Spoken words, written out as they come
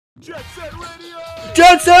Jet Set Radio!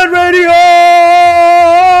 Jet Set Radio!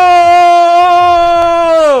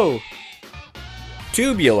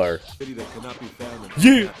 Tubular.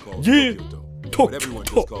 Yeah, yeah. Tokyo.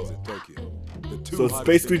 So it's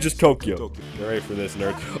basically just Tokyo. Get ready for this,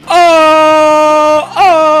 nerd. Oh,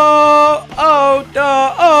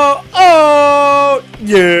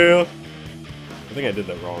 yeah. I think I did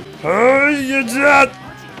that wrong.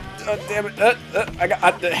 Damn it.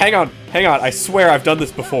 Hang on. I swear I've done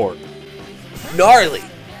this before. Gnarly.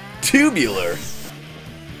 Tubular.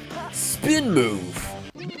 Spin move.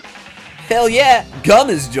 Hell yeah. Gum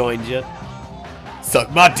has joined you.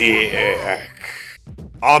 Suck my dick.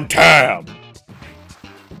 I'm Tam.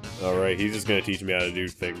 Alright, he's just gonna teach me how to do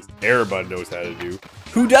things everybody knows how to do.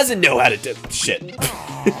 Who doesn't know how to do shit?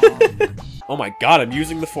 Oh my god, I'm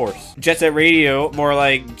using the Force. Jet Set Radio, more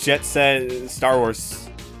like Jet Set Star Wars.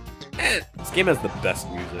 This game has the best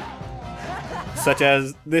music. Such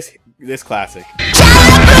as this classic.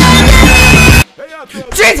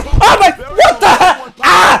 Jeez! Oh my, what the heck?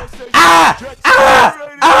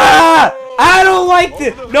 I don't like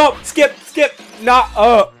this! No, skip,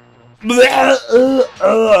 not,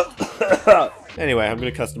 Anyway, I'm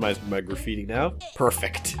gonna customize my graffiti now.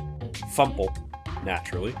 Perfect. Fumple.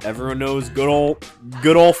 Naturally. Everyone knows good old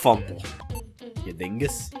Fumple. You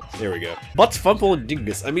dingus. There we go. Butts, Fumple, and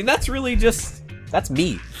dingus. I mean, that's really just... That's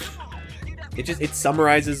me. It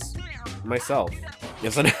summarizes myself.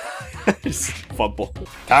 Yes, I know. Just Fumple.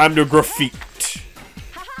 Time to graffiti.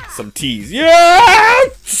 Some teas. Yeah!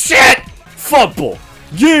 Shit! Fumple.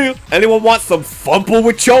 Yeah! Anyone want some Fumple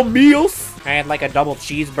with your meals? I had like a double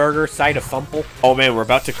cheeseburger, side of Fumple. Oh man, we're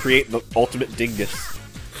about to create the ultimate dingus.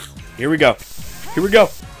 Here we go.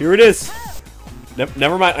 Here it is.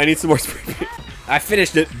 Never mind, I need some more spray paint. I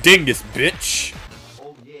finished it. Dingus, bitch.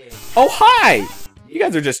 Oh, hi! You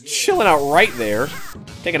guys are just chilling out right there.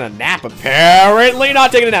 Taking a nap, apparently.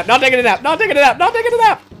 Not taking a nap.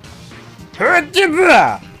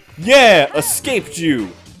 Yeah, escaped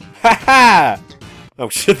you. Haha. Oh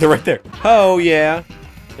shit, they're right there. Oh yeah.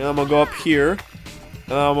 And I'm gonna go up here. And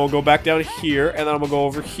then I'm gonna go back down here. And then I'm gonna go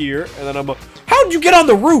over here. And then I'm gonna... How'd you get on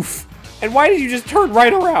the roof? And why did you just turn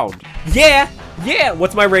right around? Yeah.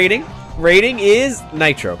 What's my rating? Rating is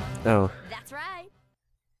Nitro. Oh. That's right.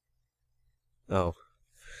 Oh.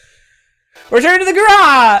 Return to the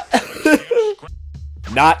garage!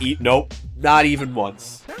 Nope. Not even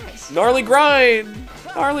once. Nice. Gnarly grind!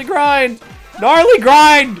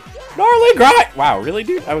 Wow, really,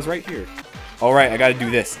 dude? I was right here. Alright, I gotta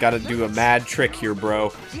do this. Gotta do a mad trick here,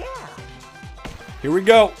 bro. Yeah. Here we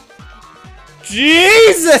go.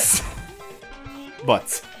 Jesus!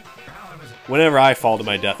 Butts. Whenever I fall to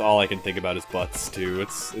my death, all I can think about is butts, too.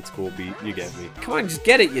 It's cool beat. You get me. Come on, just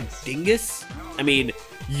get it, you dingus. I mean,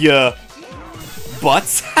 yeah.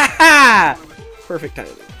 Butts. Haha! Perfect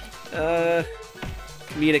timing.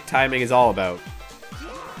 Comedic timing is all about.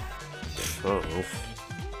 Oh.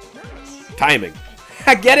 Timing.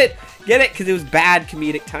 Get it? Because it was bad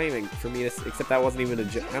comedic timing for me to... Except that wasn't even a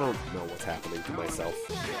joke. I don't know what's happening to myself.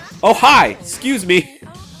 Oh, hi! Excuse me.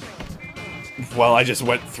 Well, I just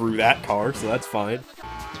went through that car, so that's fine.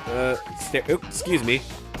 Oops, excuse me.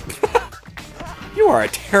 You are a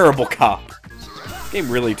terrible cop. This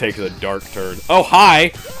game really takes a dark turn. Oh,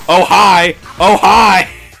 hi!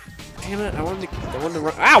 Damn it, I wanted to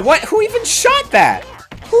run. Ah, what? Who even shot that?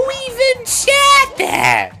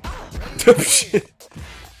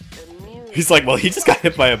 He's like, well, he just got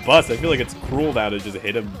hit by a bus. I feel like it's cruel now to just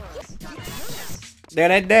hit him. I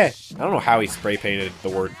don't know how he spray painted the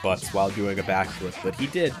word butts while doing a backflip, but he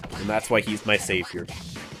did. And that's why he's my savior.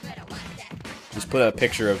 Just put a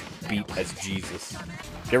picture of Beat as Jesus.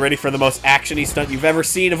 Get ready for the most action-y stunt you've ever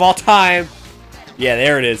seen of all time. Yeah,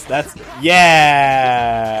 there it is. That's...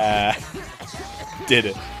 Yeah! Did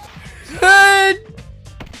it. Hey!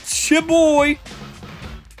 Chiboy!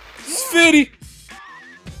 Sfitty!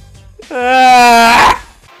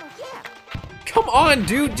 Come on,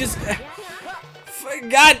 dude, just...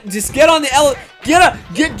 God, just get on the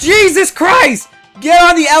get Jesus Christ! Get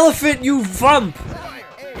on the elephant, you fump!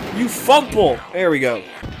 You fumple! There we go.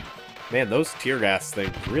 Man, those tear gas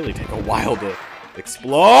things really take a while to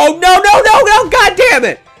explode. No! God damn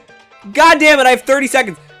it! I have 30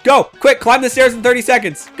 seconds. Go, quick, climb the stairs in 30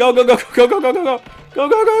 seconds. Go.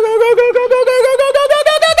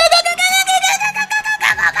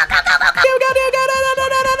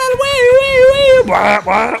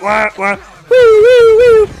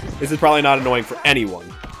 This is probably not annoying for anyone.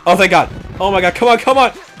 Oh, thank God. Oh my God, come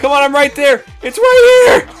on, I'm right there. It's right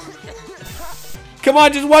here. Come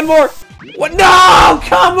on, just one more. What? No,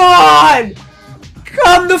 come on.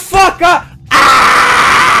 Come the fuck up.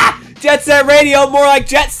 Ah! Jet Set Radio, more like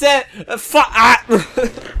Jet Set. Fuck.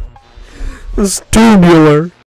 It's tubular.